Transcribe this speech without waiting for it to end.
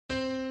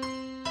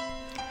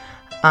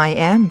I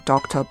am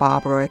Dr.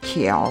 Barbara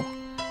Kiel,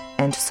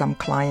 and some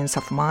clients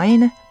of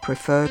mine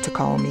prefer to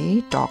call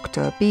me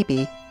Dr.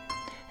 Bibi.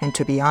 And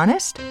to be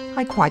honest,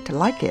 I quite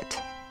like it.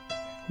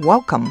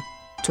 Welcome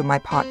to my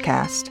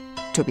podcast,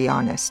 To Be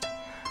Honest,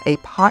 a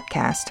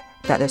podcast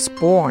that is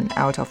born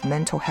out of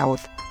mental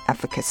health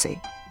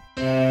advocacy.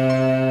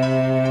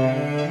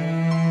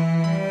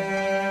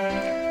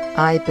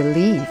 I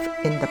believe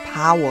in the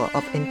power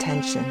of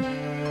intention,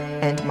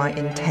 and my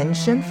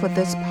intention for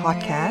this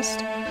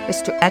podcast is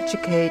to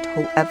educate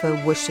whoever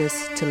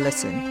wishes to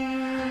listen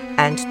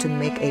and to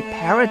make a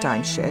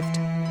paradigm shift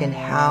in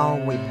how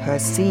we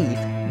perceive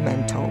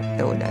mental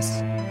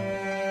illness.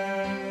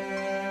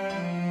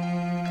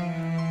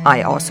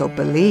 I also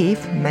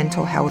believe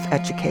mental health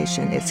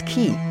education is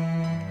key,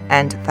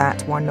 and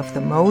that one of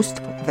the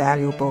most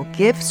valuable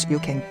gifts you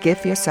can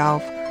give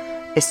yourself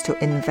is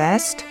to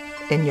invest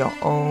in your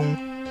own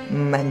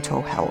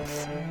mental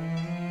health.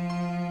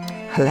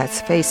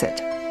 Let's face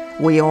it,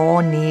 we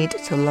all need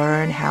to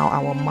learn how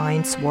our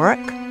minds work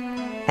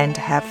and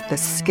have the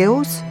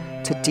skills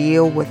to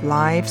deal with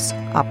life's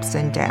ups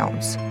and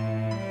downs.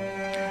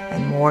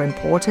 And more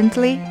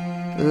importantly,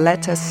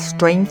 let us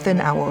strengthen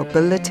our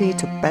ability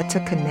to better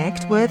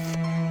connect with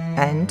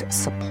and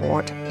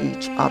support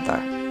each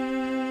other.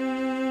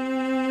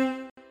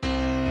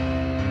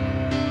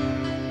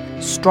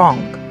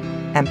 Strong,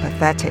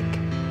 empathetic,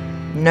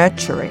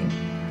 nurturing,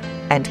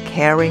 and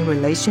caring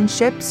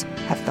relationships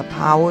have the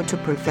power to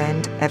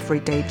prevent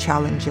everyday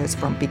challenges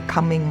from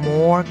becoming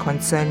more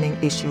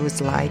concerning issues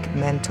like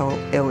mental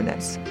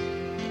illness.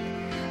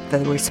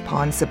 The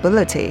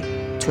responsibility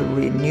to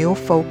renew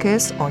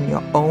focus on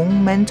your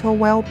own mental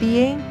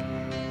well-being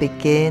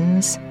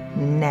begins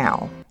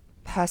now.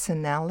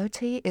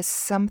 Personality is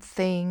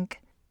something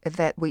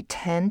that we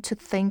tend to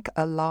think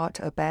a lot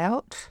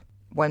about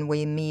when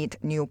we meet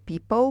new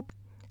people,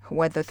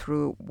 whether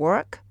through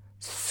work,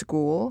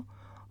 school,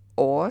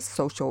 or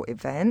social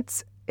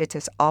events. It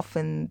is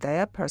often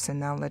their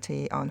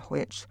personality on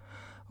which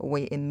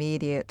we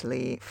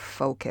immediately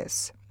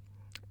focus.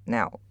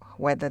 Now,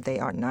 whether they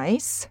are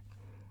nice,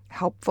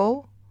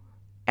 helpful,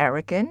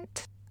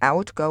 arrogant,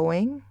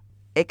 outgoing,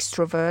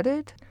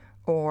 extroverted,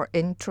 or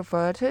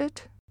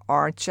introverted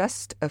are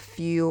just a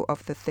few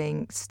of the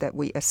things that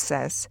we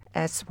assess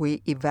as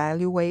we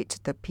evaluate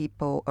the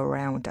people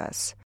around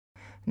us.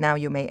 Now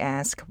you may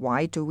ask,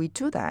 why do we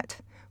do that?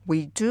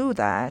 We do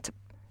that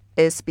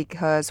is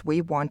because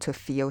we want to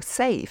feel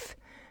safe,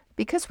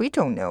 because we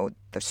don't know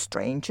the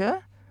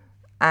stranger,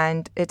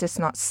 and it is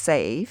not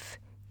safe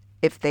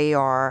if they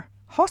are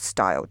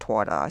hostile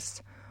toward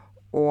us,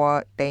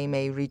 or they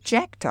may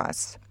reject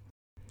us.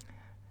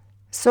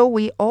 So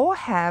we all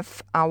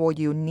have our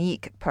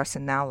unique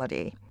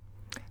personality.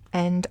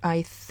 And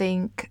I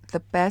think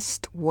the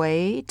best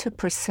way to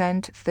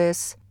present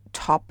this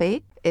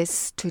topic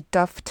is to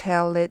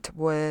dovetail it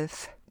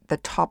with the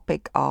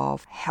topic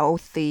of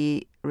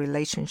healthy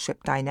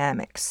relationship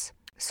dynamics.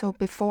 So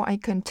before I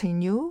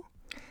continue,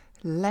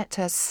 let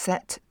us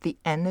set the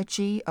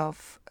energy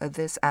of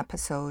this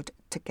episode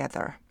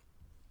together.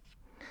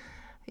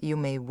 You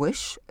may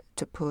wish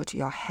to put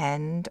your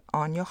hand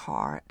on your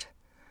heart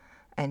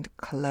and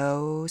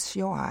close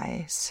your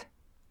eyes,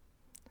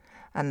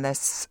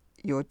 unless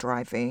you're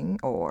driving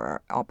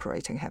or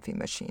operating heavy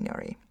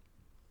machinery.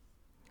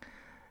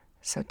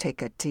 So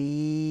take a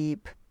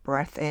deep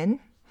breath in.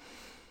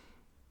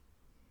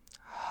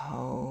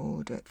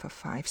 Hold it for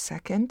 5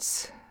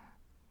 seconds.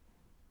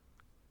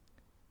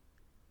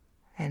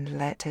 And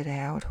let it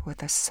out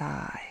with a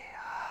sigh.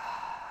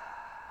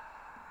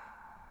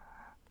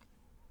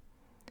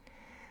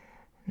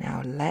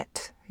 Now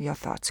let your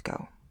thoughts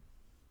go.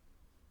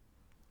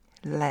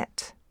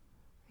 Let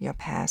your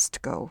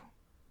past go.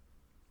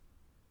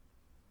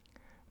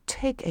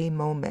 Take a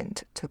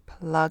moment to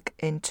plug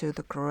into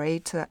the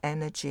greater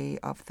energy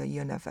of the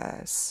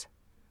universe.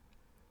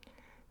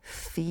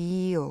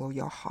 Feel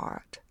your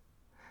heart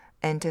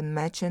and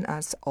imagine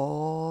us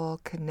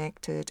all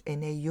connected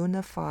in a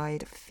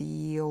unified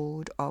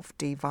field of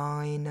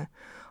divine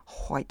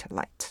white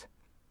light.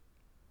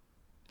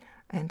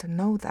 And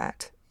know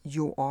that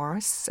you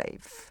are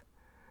safe.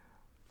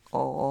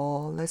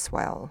 All is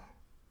well.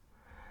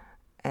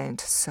 And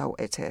so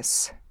it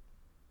is.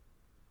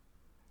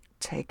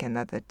 Take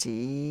another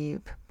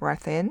deep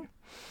breath in.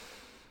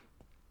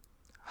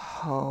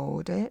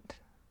 Hold it.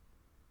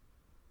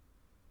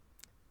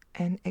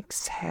 And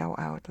exhale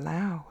out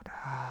loud.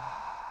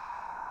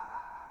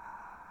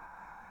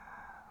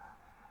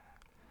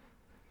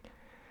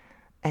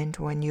 And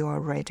when you are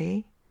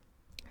ready,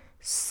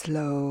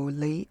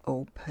 slowly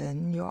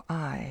open your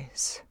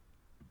eyes.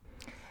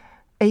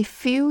 A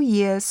few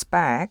years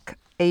back,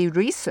 a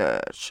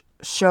research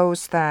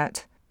shows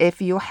that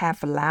if you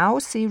have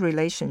lousy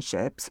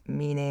relationships,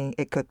 meaning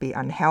it could be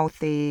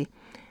unhealthy,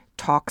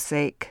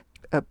 toxic,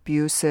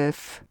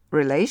 abusive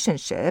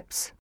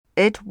relationships,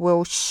 it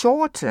will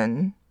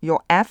shorten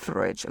your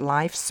average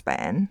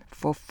lifespan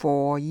for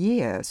 4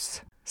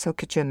 years. So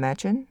could you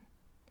imagine?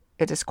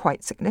 It is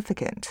quite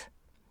significant.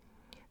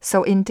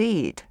 So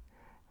indeed,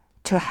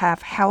 To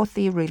have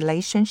healthy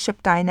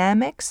relationship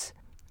dynamics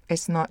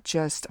is not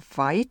just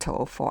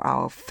vital for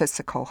our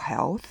physical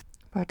health,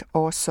 but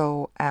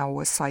also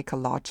our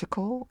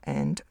psychological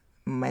and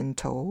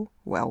mental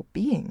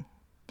well-being.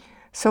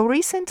 So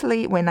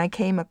recently, when I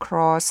came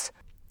across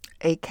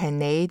a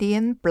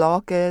Canadian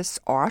blogger's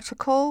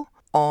article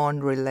on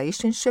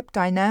relationship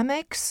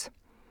dynamics,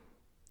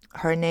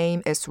 her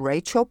name is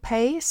Rachel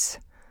Pace,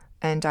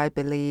 and I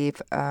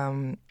believe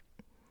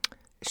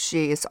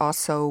she is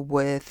also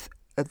with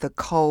the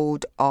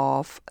Code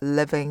of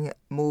Living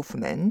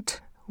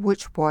movement,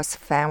 which was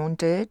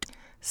founded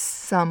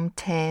some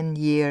 10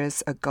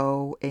 years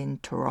ago in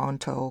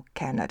Toronto,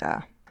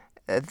 Canada.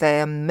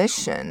 Their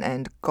mission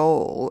and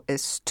goal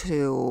is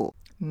to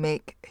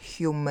make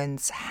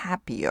humans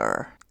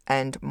happier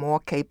and more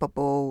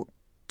capable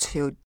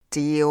to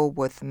deal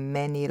with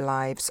many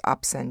life's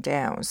ups and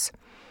downs.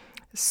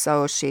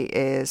 So she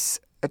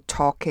is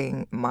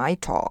talking my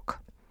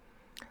talk.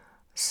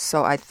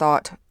 So I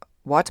thought,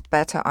 what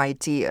better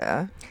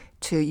idea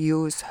to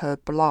use her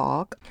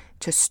blog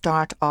to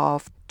start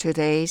off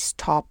today's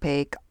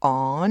topic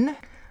on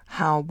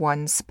how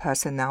one's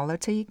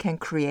personality can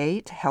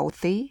create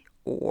healthy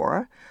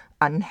or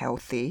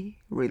unhealthy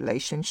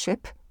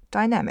relationship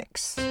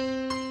dynamics.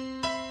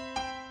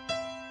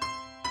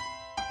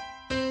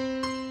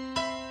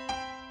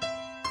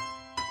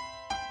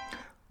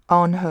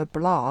 On her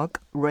blog,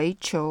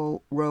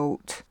 Rachel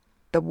wrote,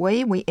 "The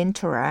way we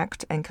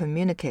interact and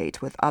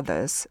communicate with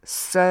others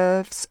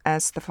serves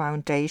as the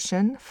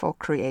foundation for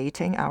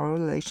creating our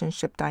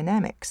relationship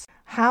dynamics.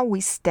 How we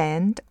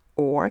stand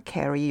or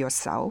carry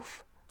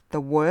yourself,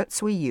 the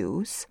words we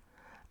use,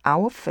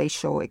 our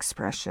facial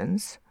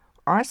expressions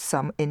are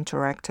some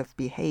interactive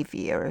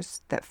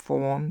behaviors that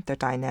form the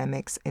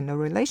dynamics in a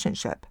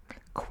relationship,"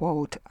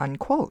 quote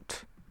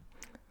unquote.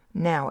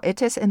 Now,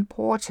 it is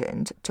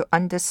important to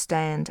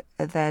understand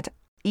that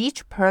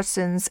each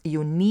person's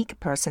unique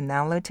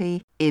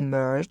personality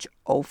emerge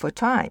over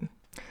time.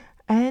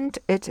 And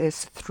it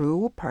is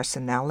through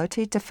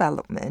personality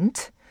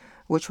development,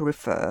 which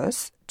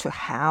refers to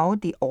how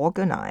the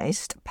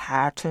organized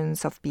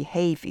patterns of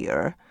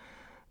behavior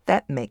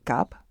that make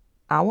up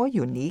our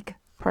unique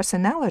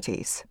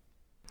personalities.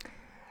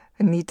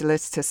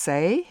 Needless to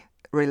say,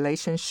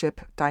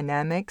 relationship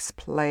dynamics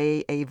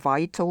play a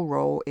vital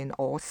role in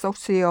all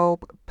socio,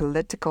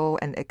 political,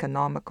 and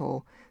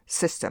economical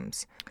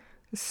systems.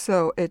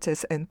 So it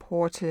is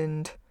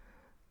important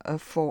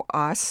for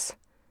us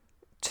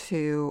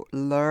to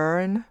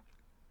learn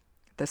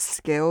the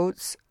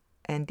skills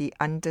and the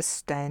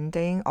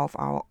understanding of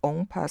our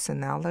own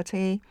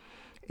personality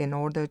in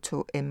order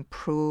to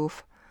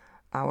improve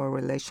our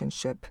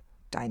relationship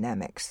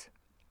dynamics.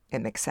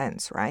 It makes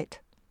sense, right?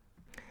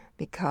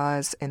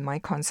 Because in my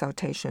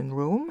consultation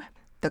room,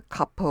 the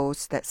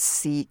couples that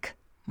seek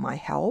my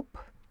help,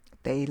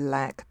 they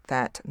lack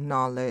that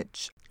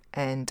knowledge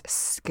and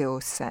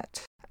skill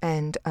set.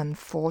 And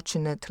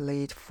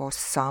unfortunately for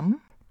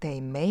some,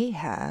 they may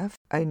have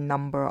a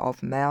number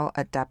of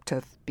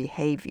maladaptive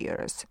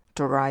behaviors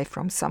derived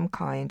from some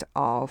kind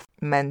of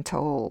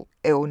mental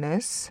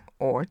illness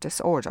or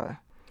disorder.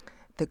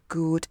 The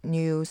good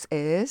news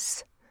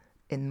is,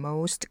 in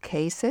most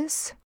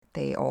cases,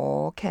 they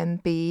all can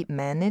be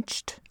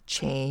managed,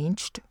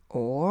 changed,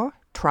 or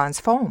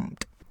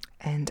transformed.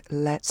 And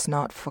let's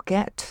not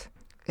forget,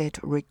 it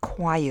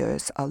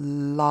requires a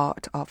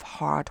lot of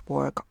hard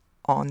work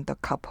on the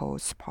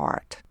couple's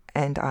part.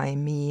 And I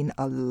mean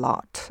a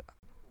lot.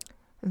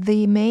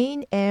 The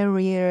main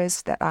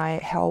areas that I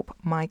help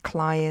my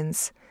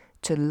clients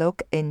to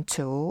look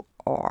into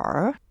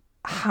are: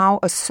 how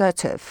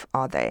assertive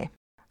are they?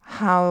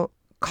 How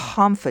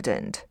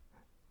confident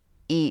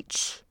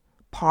each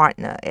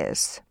partner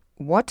is?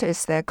 What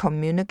is their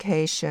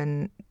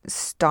communication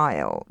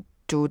style?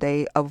 Do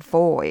they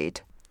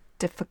avoid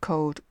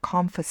difficult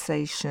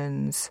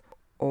conversations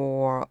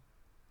or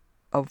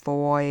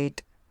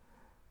avoid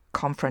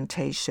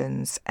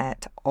confrontations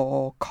at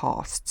all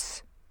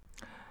costs?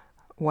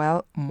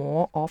 Well,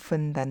 more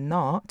often than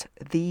not,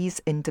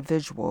 these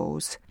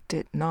individuals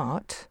did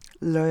not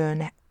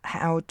learn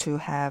how to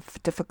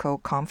have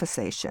difficult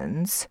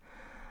conversations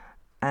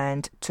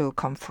and to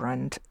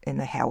confront in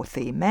a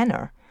healthy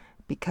manner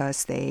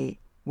because they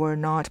were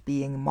not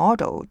being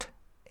modeled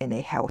in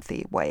a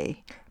healthy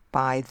way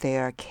by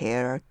their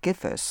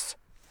caregivers.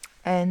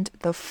 And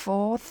the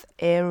fourth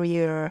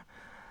area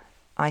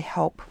I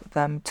help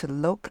them to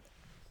look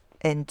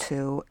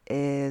into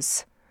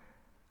is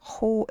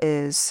who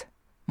is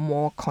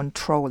more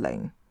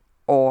controlling,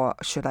 or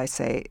should I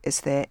say,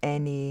 is there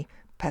any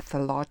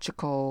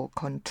pathological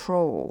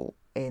control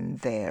in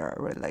their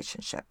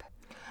relationship?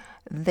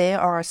 There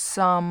are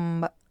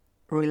some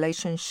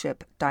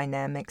relationship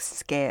dynamic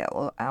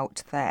scale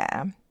out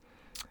there.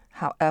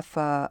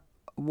 However,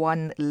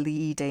 one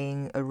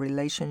leading a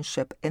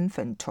relationship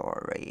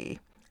inventory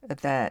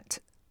that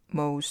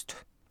most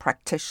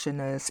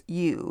practitioners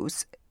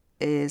use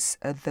is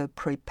the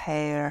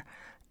Prepare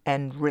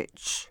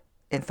Enrich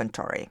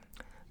inventory.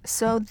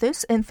 So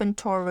this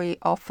inventory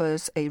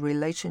offers a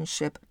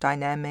relationship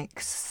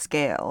dynamics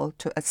scale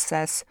to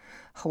assess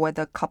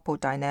whether couple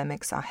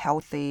dynamics are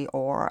healthy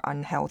or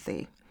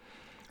unhealthy.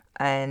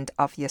 And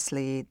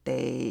obviously,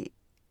 they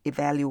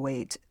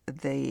evaluate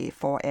the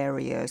 4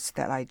 areas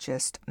that I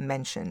just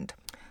mentioned.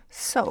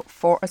 So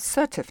for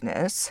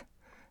assertiveness,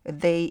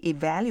 they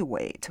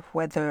evaluate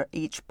whether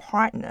each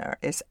partner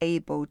is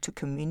able to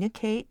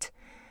communicate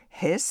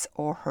his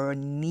or her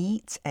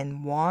needs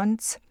and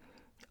wants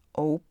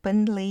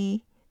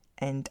openly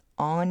and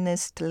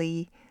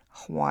honestly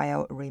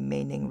while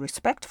remaining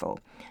respectful.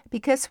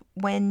 Because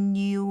when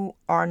you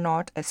are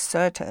not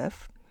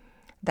assertive,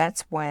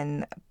 that's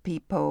when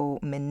people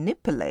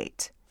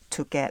manipulate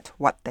to get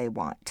what they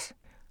want.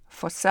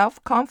 For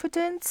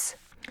self-confidence,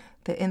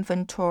 the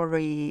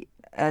inventory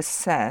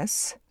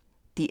assess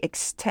the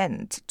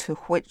extent to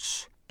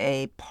which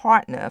a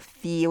partner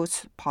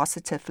feels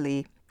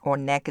positively or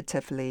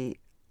negatively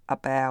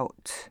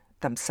about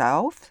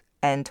themselves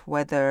and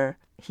whether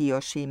he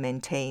or she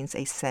maintains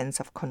a sense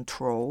of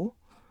control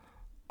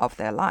of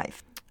their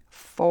life.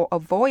 For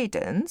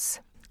avoidance,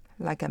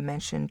 like I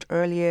mentioned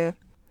earlier,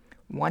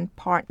 one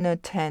partner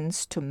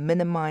tends to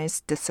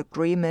minimize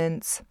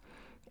disagreements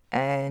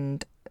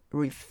and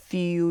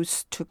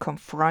refuse to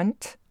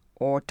confront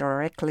or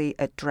directly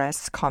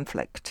address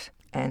conflict.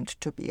 And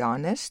to be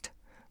honest,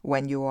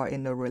 when you are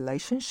in a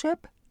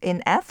relationship,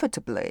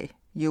 inevitably,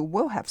 you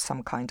will have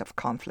some kind of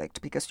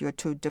conflict because you're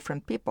 2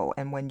 different people.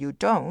 And when you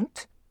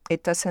don't,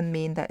 it doesn't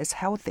mean that it's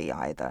healthy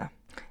either.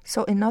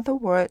 So in other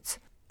words,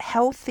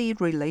 healthy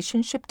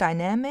relationship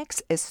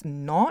dynamics is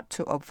not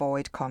to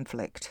avoid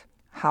conflict.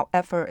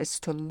 However, is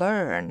to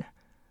learn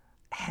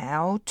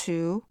how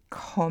to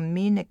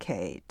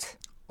communicate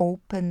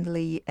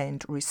openly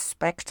and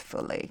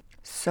respectfully,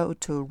 so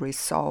to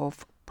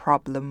resolve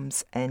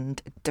problems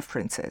and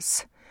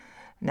differences.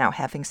 Now,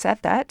 having said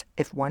that,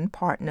 if one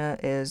partner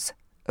is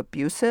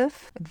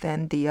abusive,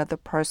 then the other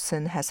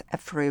person has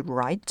every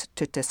right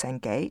to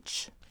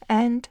disengage,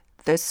 and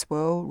this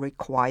will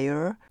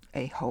require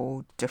a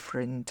whole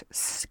different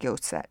skill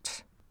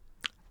set.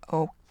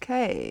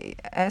 Okay,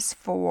 as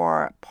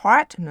for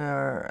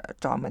partner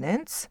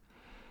dominance,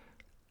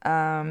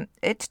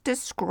 it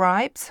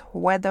describes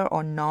whether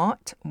or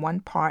not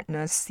one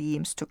partner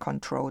seems to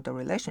control the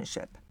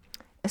relationship.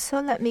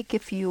 So let me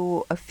give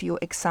you a few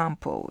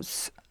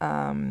examples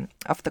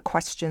of the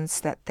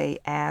questions that they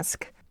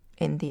ask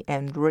in the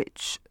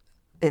Enrich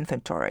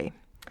inventory.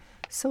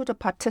 So the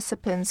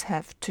participants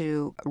have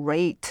to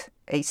rate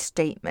a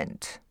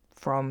statement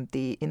from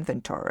the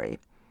inventory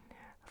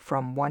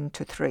from 1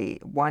 to 3.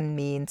 1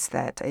 means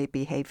that a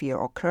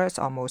behavior occurs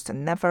almost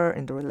never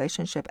in the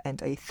relationship,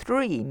 and a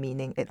 3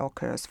 meaning it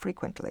occurs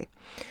frequently.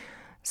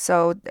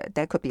 So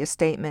there could be a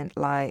statement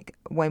like,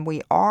 when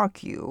we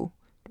argue,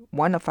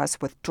 one of us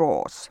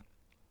withdraws.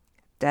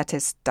 That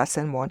is,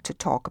 doesn't want to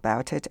talk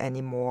about it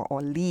anymore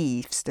or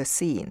leaves the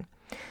scene.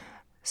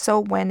 So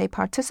when a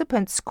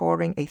participant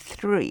scoring a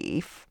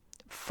 3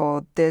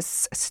 for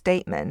this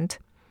statement,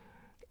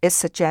 it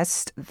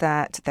suggests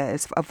that there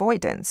is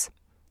avoidance,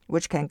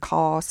 which can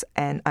cause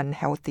an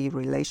unhealthy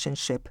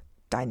relationship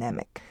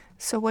dynamic.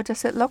 So what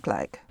does it look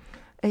like?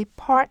 A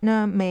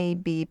partner may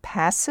be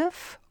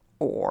passive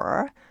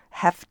or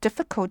have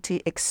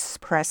difficulty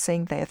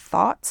expressing their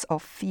thoughts or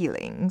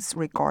feelings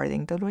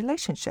regarding the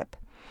relationship.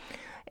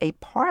 A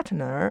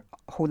partner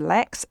who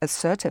lacks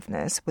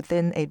assertiveness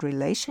within a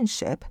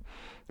relationship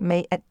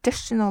may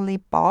additionally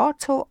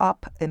bottle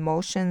up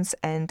emotions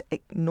and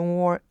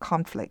ignore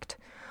conflict,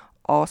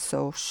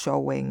 also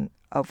showing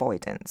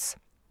avoidance.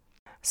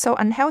 So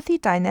unhealthy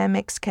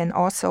dynamics can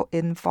also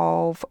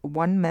involve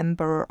one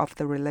member of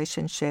the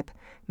relationship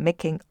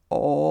making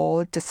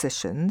all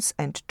decisions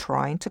and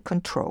trying to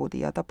control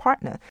the other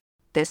partner.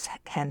 This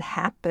can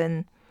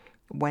happen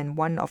when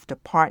one of the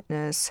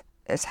partners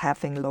is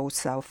having low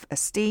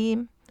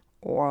self-esteem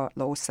or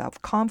low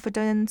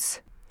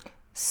self-confidence.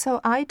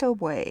 So either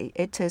way,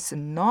 it is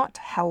not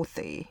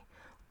healthy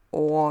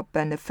or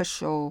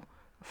beneficial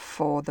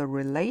for the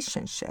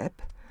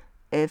relationship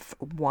if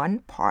one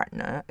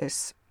partner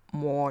is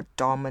more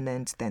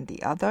dominant than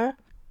the other,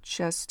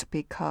 just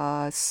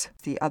because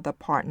the other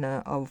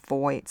partner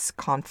avoids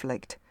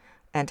conflict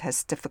and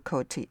has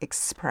difficulty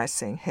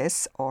expressing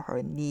his or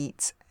her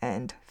needs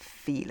and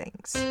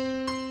feelings.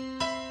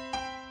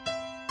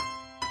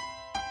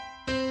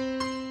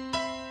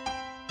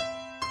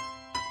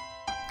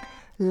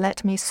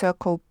 Let me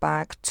circle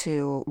back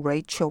to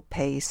Rachel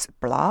Pay's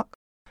blog.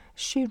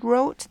 She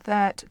wrote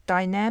that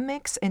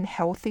dynamics in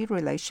healthy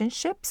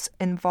relationships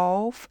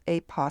involve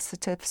a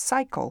positive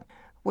cycle,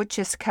 which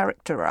is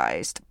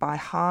characterized by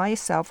high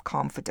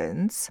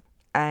self-confidence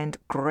and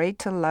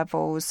greater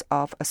levels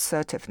of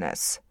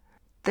assertiveness.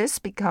 This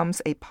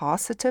becomes a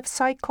positive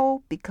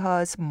cycle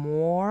because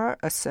more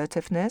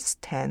assertiveness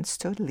tends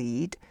to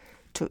lead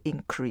to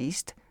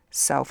increased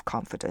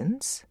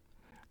self-confidence.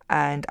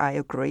 And I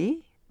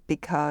agree,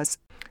 because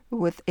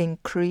with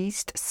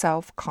increased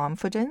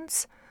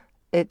self-confidence,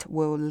 it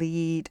will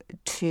lead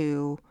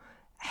to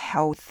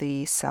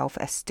healthy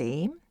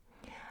self-esteem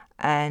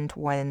And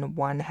when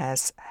one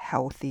has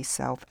healthy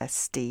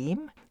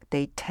self-esteem,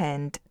 they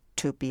tend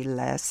to be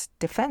less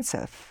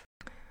defensive.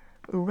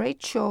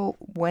 Rachel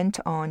went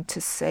on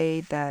to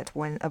say that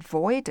when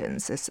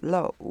avoidance is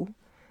low,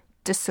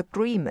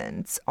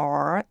 disagreements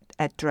are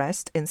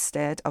addressed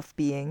instead of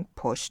being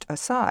pushed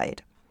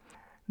aside.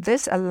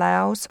 This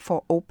allows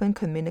for open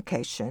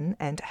communication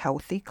and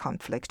healthy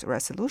conflict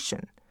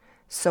resolution,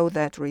 so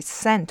that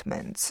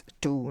resentments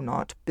do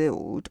not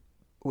build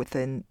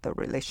within the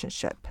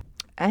relationship.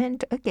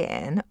 And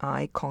again,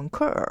 I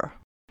concur.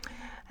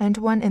 And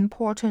one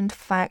important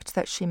fact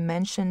that she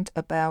mentioned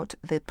about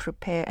the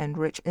Prepare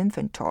Enrich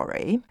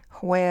inventory,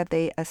 where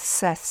they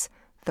assess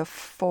the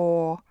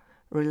 4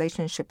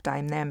 relationship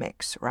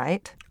dynamics,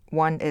 right?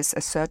 1 is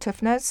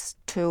assertiveness,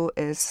 2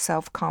 is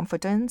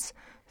self-confidence,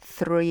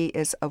 3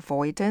 is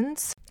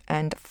avoidance,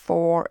 and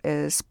 4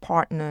 is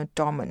partner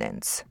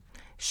dominance.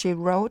 She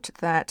wrote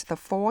that the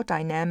 4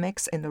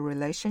 dynamics in the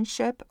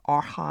relationship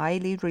are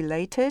highly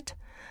related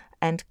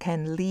and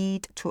can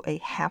lead to a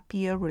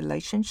happier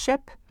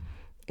relationship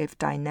if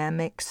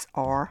dynamics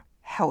are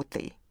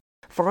healthy.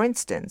 For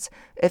instance,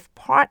 if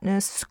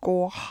partners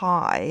score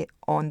high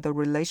on the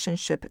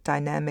relationship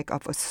dynamic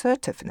of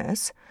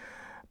assertiveness,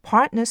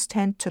 partners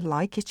tend to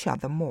like each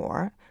other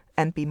more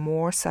and be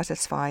more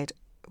satisfied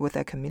with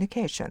their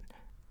communication.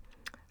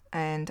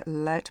 And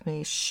let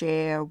me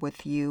share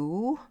with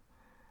you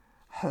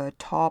her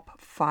top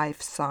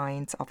 5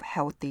 signs of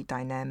healthy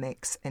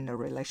dynamics in a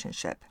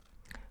relationship.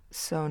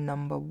 So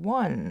number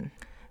 1,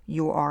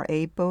 you are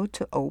able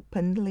to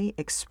openly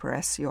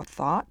express your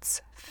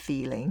thoughts,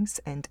 feelings,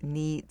 and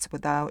needs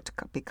without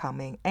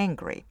becoming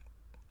angry.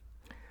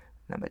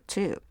 Number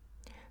 2,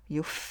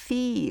 you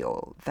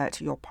feel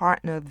that your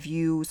partner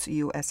views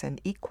you as an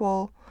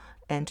equal,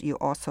 and you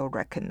also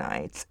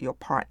recognize your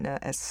partner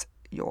as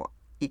your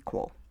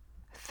equal.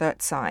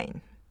 3rd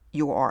sign,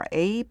 you are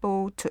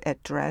able to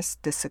address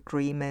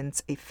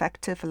disagreements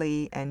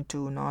effectively and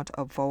do not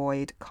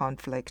avoid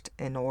conflict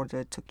in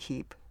order to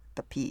keep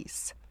the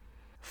peace.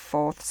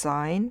 4th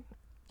sign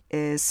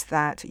is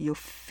that you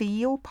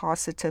feel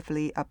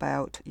positively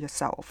about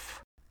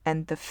yourself.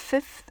 And the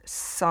 5th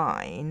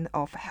sign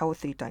of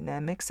healthy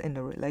dynamics in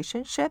a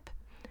relationship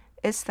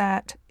is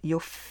that you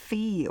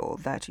feel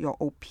that your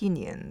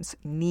opinions,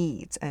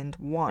 needs, and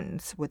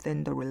wants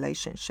within the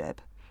relationship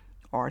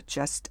are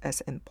just as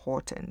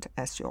important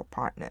as your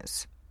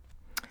partner's.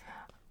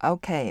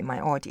 Okay, my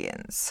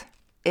audience,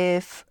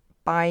 if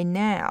by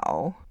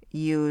now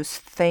you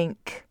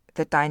think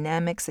the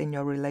dynamics in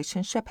your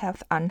relationship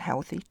have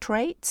unhealthy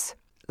traits,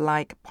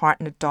 like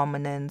partner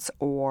dominance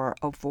or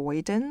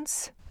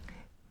avoidance,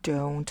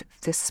 don't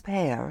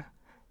despair,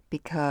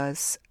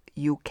 because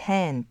you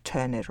can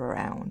turn it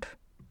around.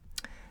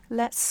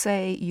 Let's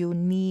say you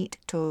need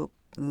to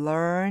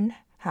learn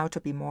how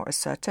to be more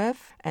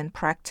assertive and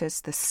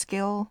practice the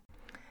skill.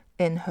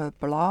 In her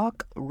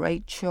blog,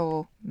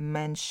 Rachel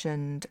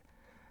mentioned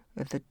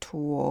the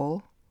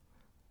tool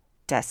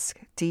DESC,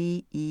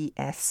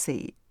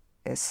 D-E-S-C,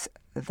 is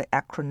the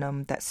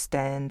acronym that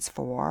stands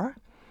for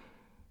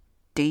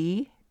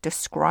D,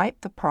 describe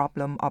the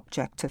problem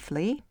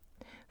objectively.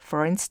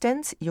 For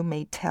instance, you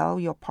may tell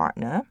your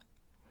partner,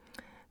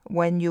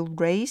 when you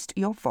raised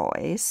your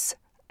voice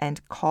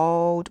and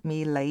called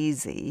me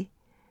lazy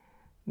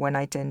when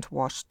I didn't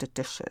wash the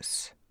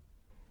dishes.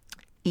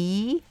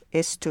 E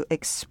is to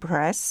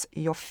express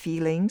your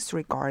feelings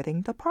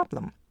regarding the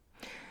problem.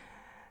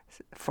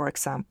 For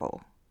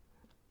example,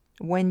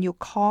 when you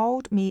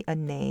called me a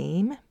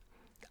name,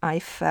 I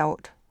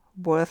felt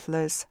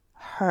worthless,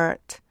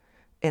 hurt,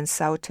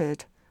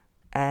 insulted,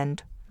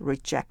 and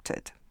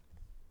rejected.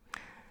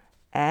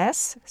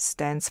 S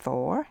stands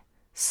for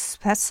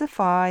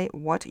specify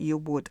what you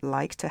would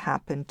like to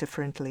happen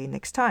differently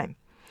next time.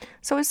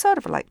 So it's sort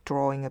of like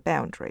drawing a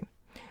boundary.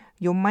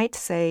 You might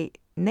say,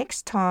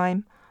 next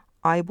time,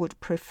 I would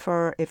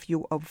prefer if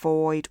you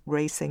avoid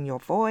raising your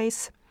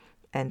voice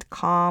and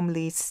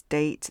calmly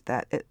state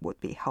that it would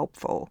be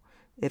helpful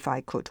if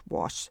I could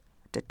wash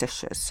the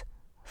dishes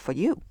for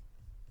you.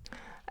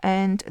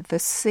 And the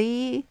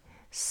C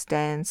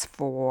stands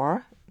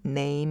for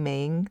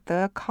naming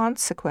the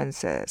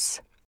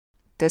consequences.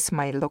 This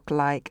might look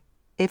like,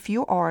 if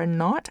you are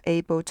not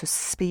able to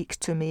speak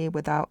to me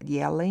without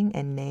yelling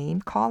and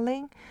name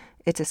calling,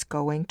 it is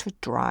going to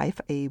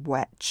drive a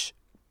wedge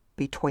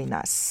between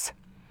us.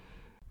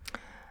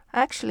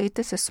 Actually,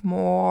 this is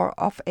more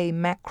of a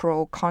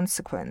macro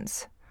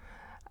consequence.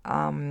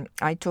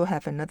 I do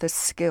have another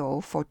skill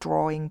for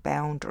drawing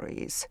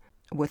boundaries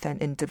with an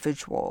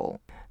individual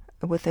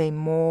with a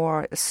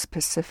more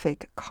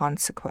specific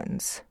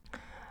consequence.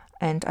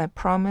 And I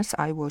promise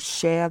I will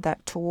share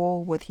that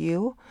tool with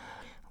you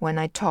when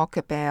I talk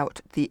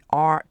about the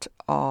art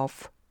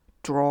of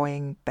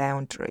drawing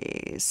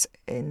boundaries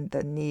in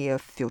the near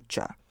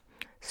future.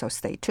 So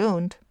stay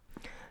tuned.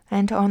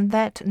 And on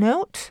that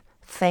note,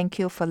 thank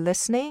you for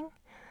listening.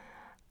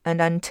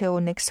 And until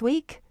next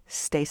week,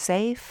 stay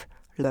safe,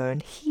 learn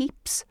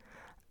heaps,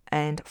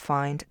 and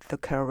find the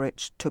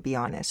courage to be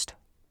honest.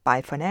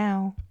 Bye for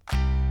now.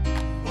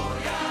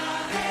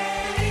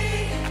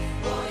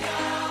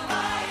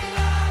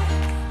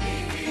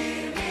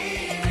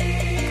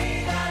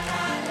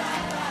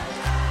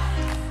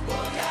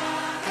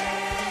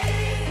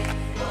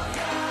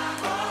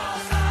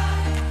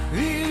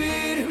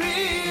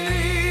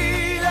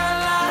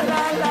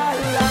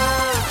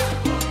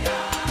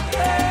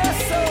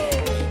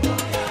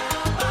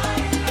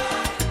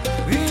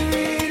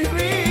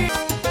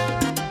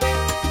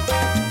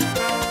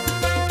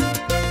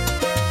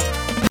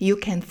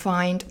 can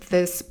find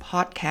this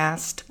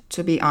podcast,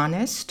 to be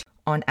honest,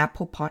 on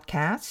Apple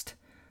Podcast,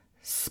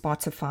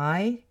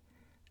 Spotify,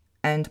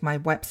 and my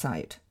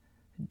website,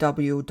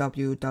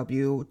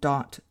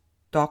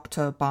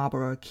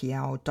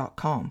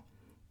 www.drbarbarakiao.com.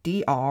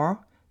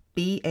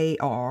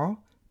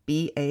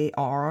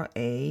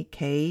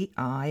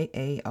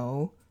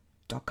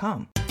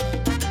 DRBARBARAKIAO.com.